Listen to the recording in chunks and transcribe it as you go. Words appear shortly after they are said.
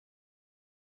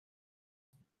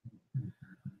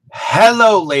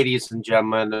Hello, ladies and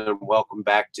gentlemen, and welcome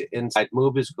back to Inside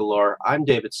Movies Galore. I'm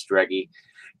David Streggy,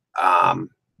 um,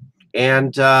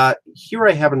 and here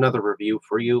I have another review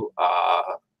for you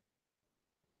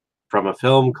from a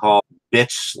film called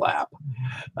Bitch Slap,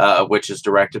 which is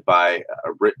directed by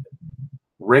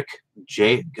Rick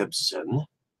Jacobson,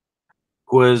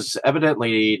 who has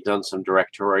evidently done some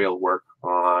directorial work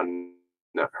on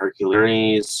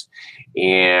Hercules,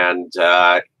 and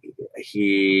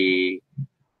he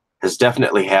has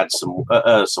definitely had some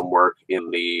work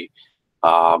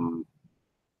um,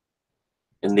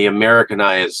 in the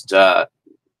Americanized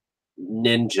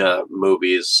ninja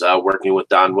movies, working with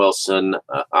Don Wilson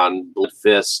on Blood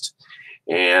Fist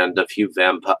and a few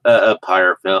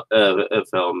vampire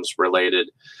films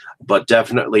related, but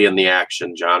definitely in the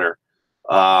action genre.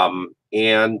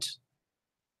 And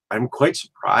I'm quite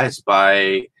surprised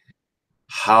by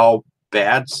how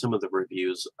bad some of the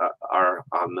reviews are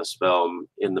on this film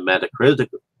in the Metacritical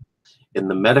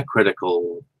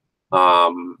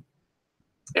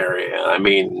area. I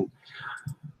mean,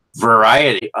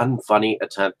 Variety, unfunny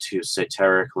attempt to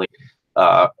satirically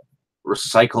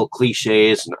recycle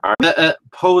cliches and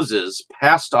poses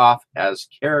passed off as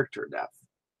character death.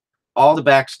 All the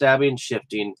backstabbing,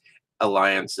 shifting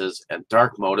alliances, and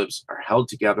dark motives are held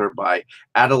together by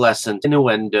adolescent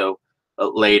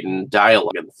innuendo-laden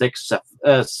dialogue and thick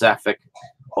sapphic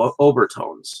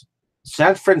overtones.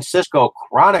 San Francisco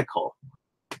Chronicle.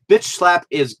 Bitch Slap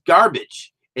is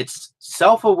garbage. It's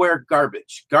self-aware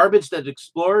garbage. Garbage that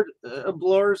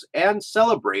explores and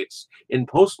celebrates in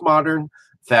postmodern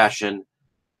fashion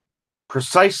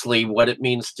precisely what it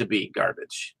means to be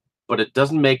garbage. But it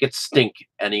doesn't make it stink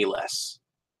any less.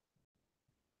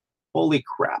 Holy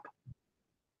crap.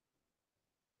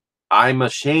 I'm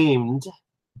ashamed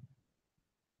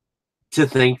to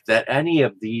think that any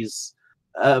of these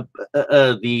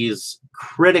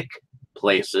critic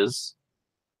places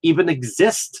even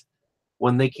exist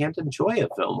when they can't enjoy a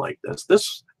film like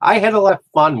this. I had a lot of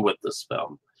fun with this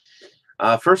film.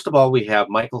 First of all, we have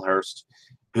Michael Hurst,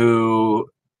 who,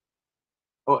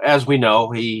 as we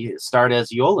know, he starred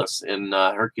as Iolaus in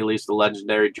Hercules: The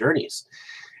Legendary Journeys.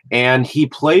 And he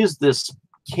plays this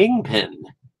kingpin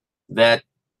that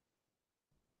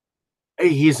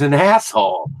he's an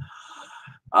asshole.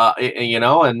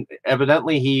 And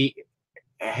evidently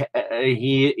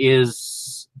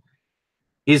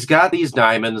he's got these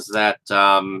diamonds that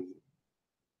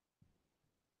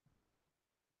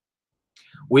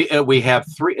we have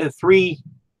three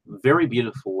very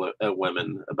beautiful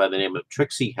women by the name of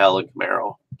Trixie, Hell, and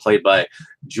Camaro, played by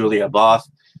Julia Both,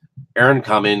 Aaron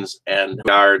Cummings, and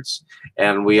Guards,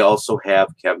 and we also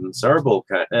have Kevin Sorbo.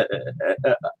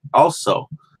 Also,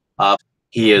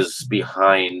 he is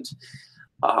behind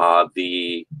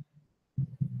the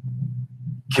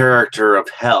character of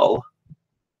Hell,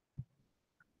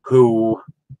 who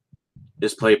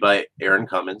is played by Aaron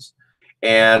Cummings,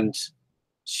 and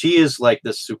she is like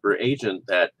this super agent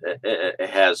that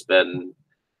has been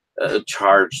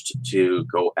charged to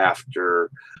go after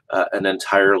an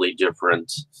entirely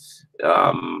different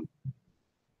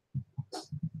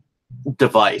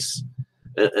device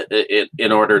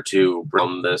in order to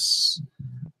bring this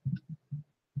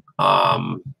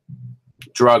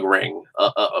drug ring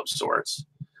of sorts.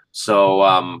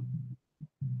 So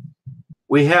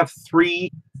we have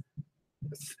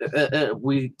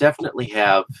we definitely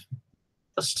have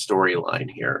a storyline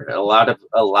here. A lot of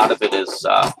it is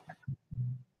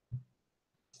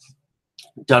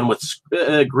done with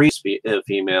green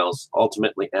females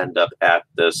ultimately end up at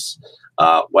this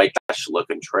white trash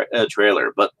looking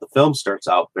trailer, but the film starts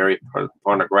out very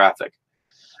pornographic,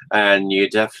 and you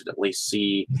definitely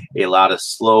see a lot of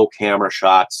slow camera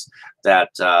shots that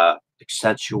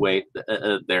accentuate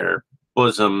their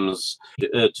bosoms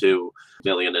to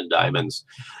million in diamonds,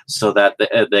 so that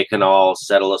they can all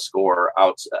settle a score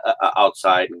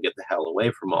outside and get the hell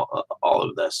away from all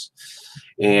of this.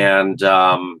 And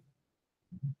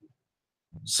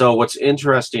so what's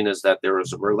interesting is that there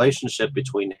is a relationship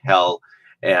between Hell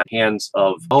and Hands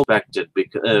of Expected,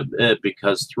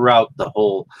 because throughout the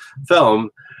whole film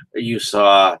you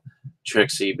saw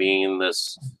Trixie being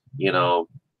this,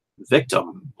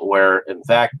 victim, where in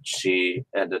fact she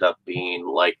ended up being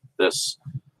like this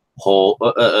whole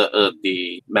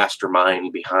the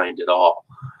mastermind behind it all.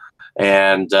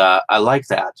 And I like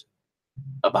that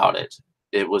about it.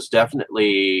 It was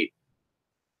definitely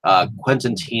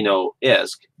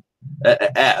Quentino-esque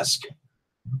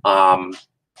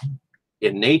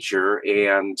in nature,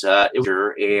 and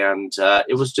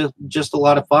it was just a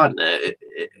lot of fun.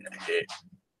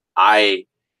 I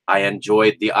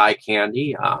enjoyed the eye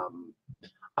candy.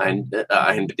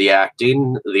 I enjoyed the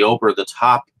acting, the over the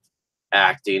top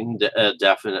acting,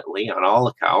 definitely on all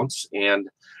accounts, and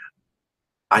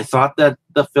I thought that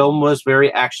the film was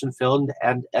very action filmed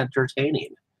and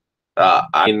entertaining.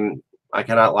 I mean, I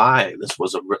cannot lie. This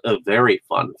was a very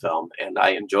fun film, and I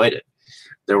enjoyed it.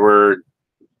 There were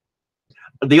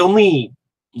the only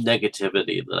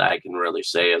negativity that I can really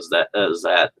say is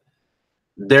that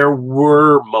there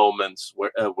were moments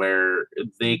where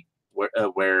they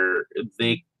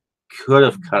could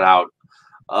have cut out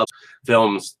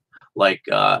films like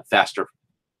Faster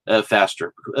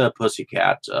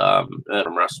Pussycat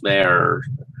from Russ Mayer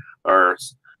or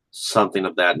something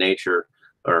of that nature,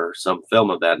 or some film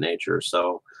of that nature.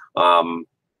 So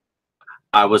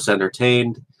I was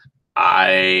entertained.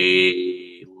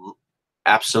 I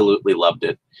absolutely loved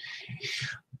it.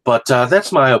 But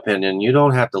that's my opinion. You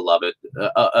don't have to love it.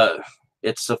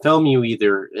 It's a film you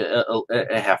either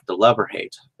have to love or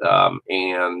hate.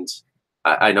 And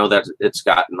I know that it's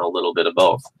gotten a little bit of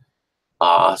both.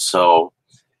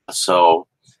 So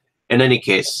in any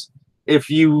case, if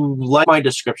you like my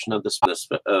description of this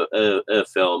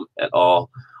film at all,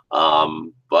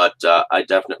 but I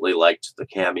definitely liked the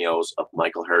cameos of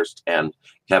Michael Hurst and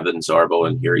Kevin Sorbo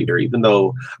in here, even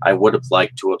though I would have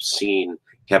liked to have seen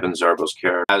Kevin Sorbo's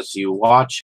character. As you watch